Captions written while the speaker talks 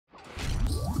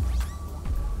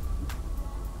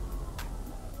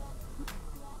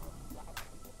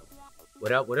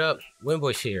What up?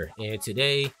 WINBUSH here, and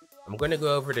today I'm going to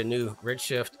go over the new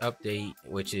Redshift update,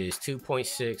 which is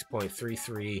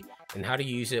 2.6.33, and how to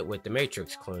use it with the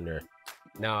Matrix cloner.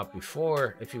 Now,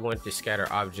 before, if you want to scatter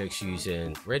objects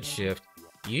using Redshift,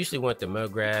 you usually want the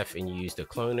Mograph and you use the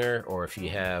cloner, or if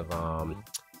you have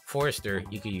Forester,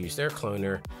 you can use their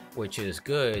cloner, which is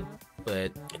good,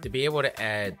 but to be able to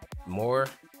add more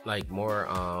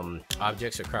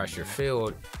objects across your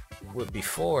field,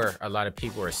 before, a lot of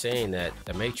people are saying that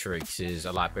the Matrix is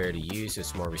a lot better to use.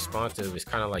 It's more responsive. It's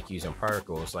kind of like using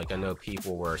particles. Like, I know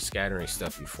people were scattering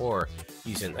stuff before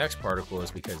using X particles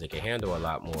because they can handle a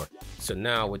lot more. So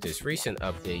now with this recent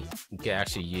update, you can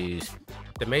actually use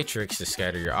the Matrix to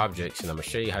scatter your objects, and I'm gonna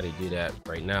show you how to do that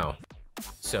right now.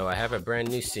 So I have a brand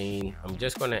new scene. I'm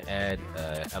just going to add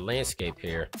a landscape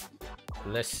here.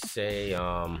 Let's say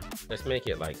let's make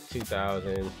it like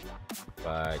 2000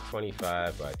 by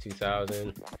 25 by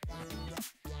 2000.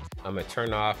 I'm gonna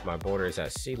turn off my borders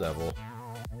at sea level,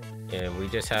 and we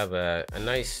just have a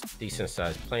nice decent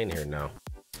sized plane here now.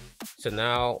 So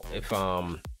now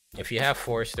if you have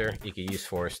Forester, you can use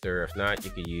Forester. If not,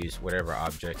 you can use whatever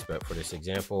objects, but for this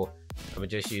example, I'm gonna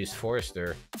just use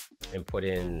Forester and put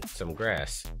in some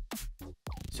grass.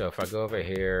 So if I go over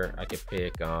here, I could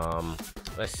pick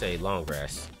let's say long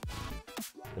grass.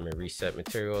 Let me reset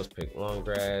materials, pick long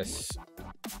grass.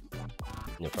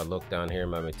 And if I look down here in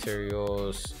my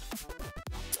materials,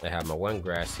 I have my one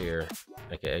grass here.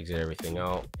 I can exit everything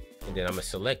out, and then I'm gonna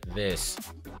select this,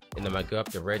 and I'm gonna go up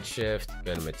to Redshift,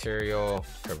 go to material,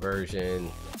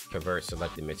 conversion, convert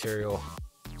selected material,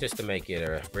 just to make it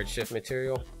a Redshift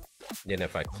material. Then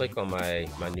if I click on my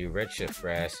new Redshift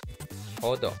grass,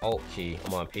 hold the Alt key.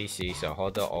 I'm on PC, so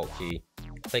hold the Alt key,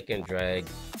 click and drag,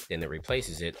 then it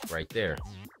replaces it right there.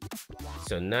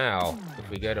 So now if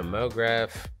we go to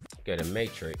Mograph, go to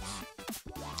Matrix,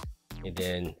 and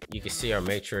then you can see our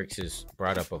matrix is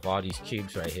brought up of all these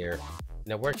cubes right here.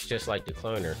 And it works just like the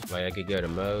cloner. Like, I could go to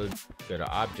mode, go to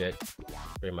object,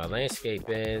 bring my landscape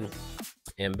in,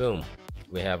 and boom,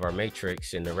 we have our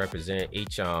matrix, and to represent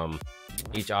each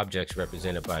object's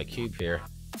represented by a cube here.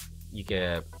 You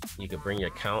could bring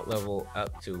your count level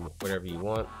up to whatever you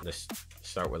want. Let's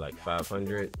start with like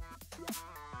 500.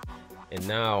 And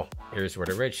now here's where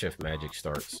the Redshift magic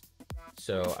starts.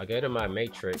 So I go to my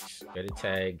matrix, go to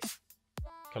tags,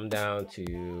 come down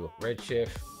to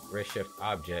Redshift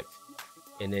object,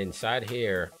 and inside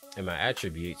here in my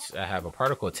attributes, I have a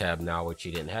particle tab now, which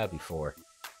you didn't have before.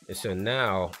 And so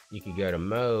now you can go to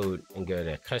mode and go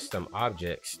to custom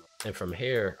objects, and from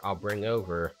here I'll bring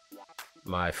over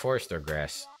my Forester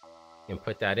grass and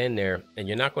put that in there. And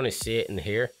you're not going to see it in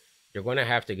here. You're going to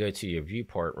have to go to your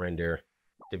viewport render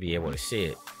to be able to see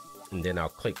it. And then I'll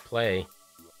click play,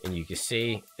 and you can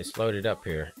see it's loaded up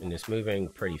here, and it's moving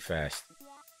pretty fast.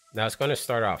 Now it's going to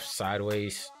start off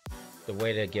sideways. The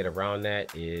way to get around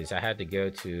that is I had to go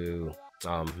to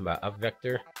my up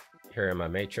vector here in my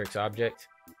matrix object,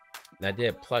 and I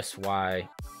did +Y,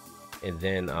 and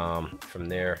then from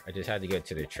there I just had to go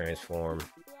to the transform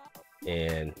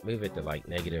and move it to like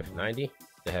 -90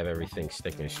 to have everything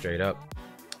sticking straight up.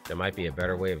 There might be a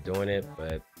better way of doing it,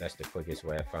 but that's the quickest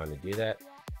way I found to do that.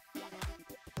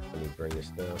 Let me bring this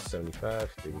down 75.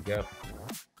 There we go.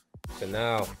 So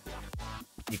now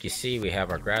you can see we have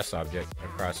our grass object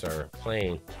across our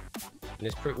plane, and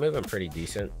it's moving pretty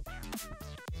decent.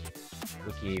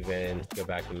 We can even go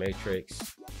back to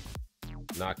matrix,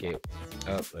 knock it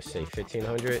up, let's say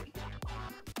 1500.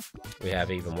 We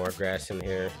have even more grass in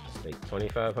here, say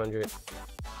 2500.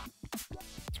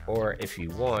 Or if you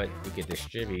want, you could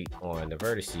distribute on the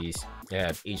vertices and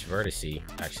have each vertice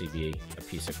actually be a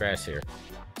piece of grass here.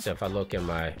 So if I look in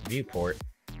my viewport,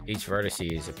 each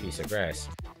vertice is a piece of grass,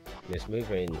 and it's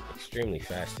moving extremely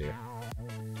fast here.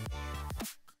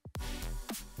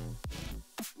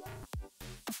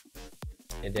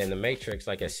 And then the matrix,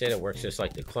 like I said, it works just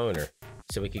like the cloner.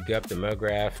 So we could go up to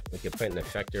Mograph, we could put an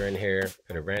effector in here,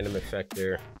 put a random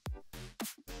effector,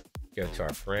 go to our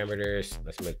parameters,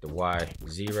 let's make the Y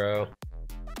 0.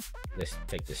 Let's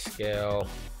take the scale,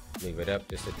 move it up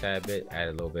just a tad bit, add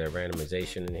a little bit of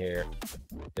randomization in here,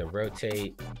 then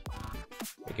rotate.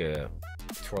 We could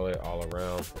twirl it all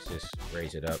around. Let's just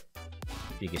raise it up.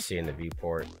 You can see in the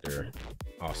viewport, they're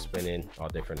all spinning all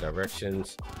different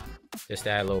directions. Just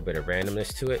add a little bit of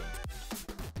randomness to it.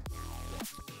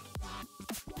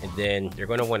 And then you're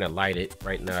going to want to light it.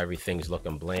 Right now everything's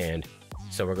looking bland,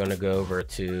 so we're going to go over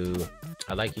to,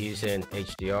 I like using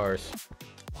HDRs,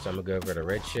 so I'm going to go over to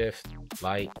Redshift,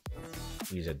 light,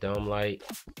 use a dome light.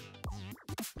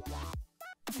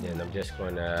 Then I'm just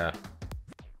going to,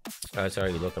 oh, it's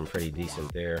already looking pretty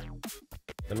decent there.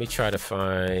 Let me try to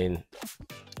find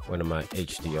one of my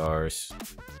HDRs.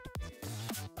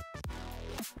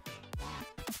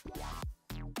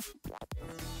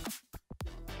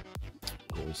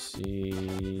 Let me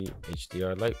see,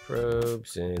 HDR light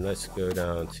probes, and let's go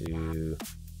down to,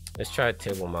 let's try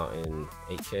table mount in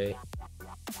 8K.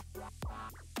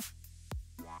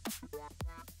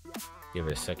 Give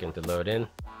it a second to load in.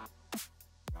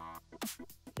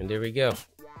 And there we go.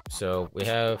 So we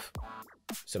have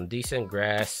some decent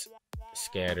grass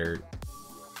scattered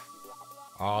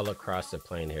all across the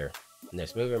plane here. And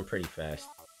it's moving pretty fast.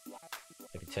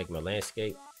 I can take my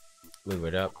landscape, move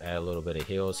it up, add a little bit of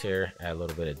hills here, add a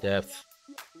little bit of depth.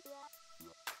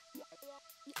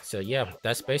 So yeah,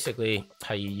 that's basically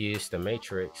how you use the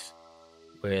matrix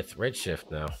with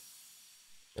Redshift now.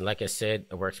 And like I said,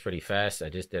 it works pretty fast. I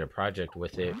just did a project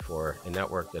with it for a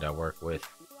network that I work with.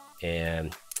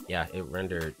 And yeah, it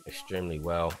rendered extremely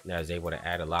well. And I was able to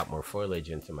add a lot more foliage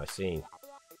into my scene.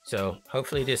 So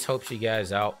hopefully this helps you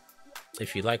guys out.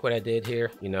 If you like what I did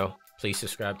here, you know, please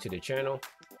subscribe to the channel.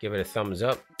 Give it a thumbs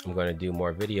up. I'm going to do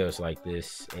more videos like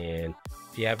this. And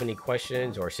if you have any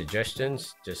questions or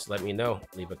suggestions, just let me know.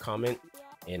 Leave a comment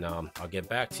and I'll get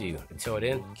back to you. Until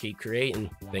then, keep creating.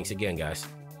 Thanks again, guys.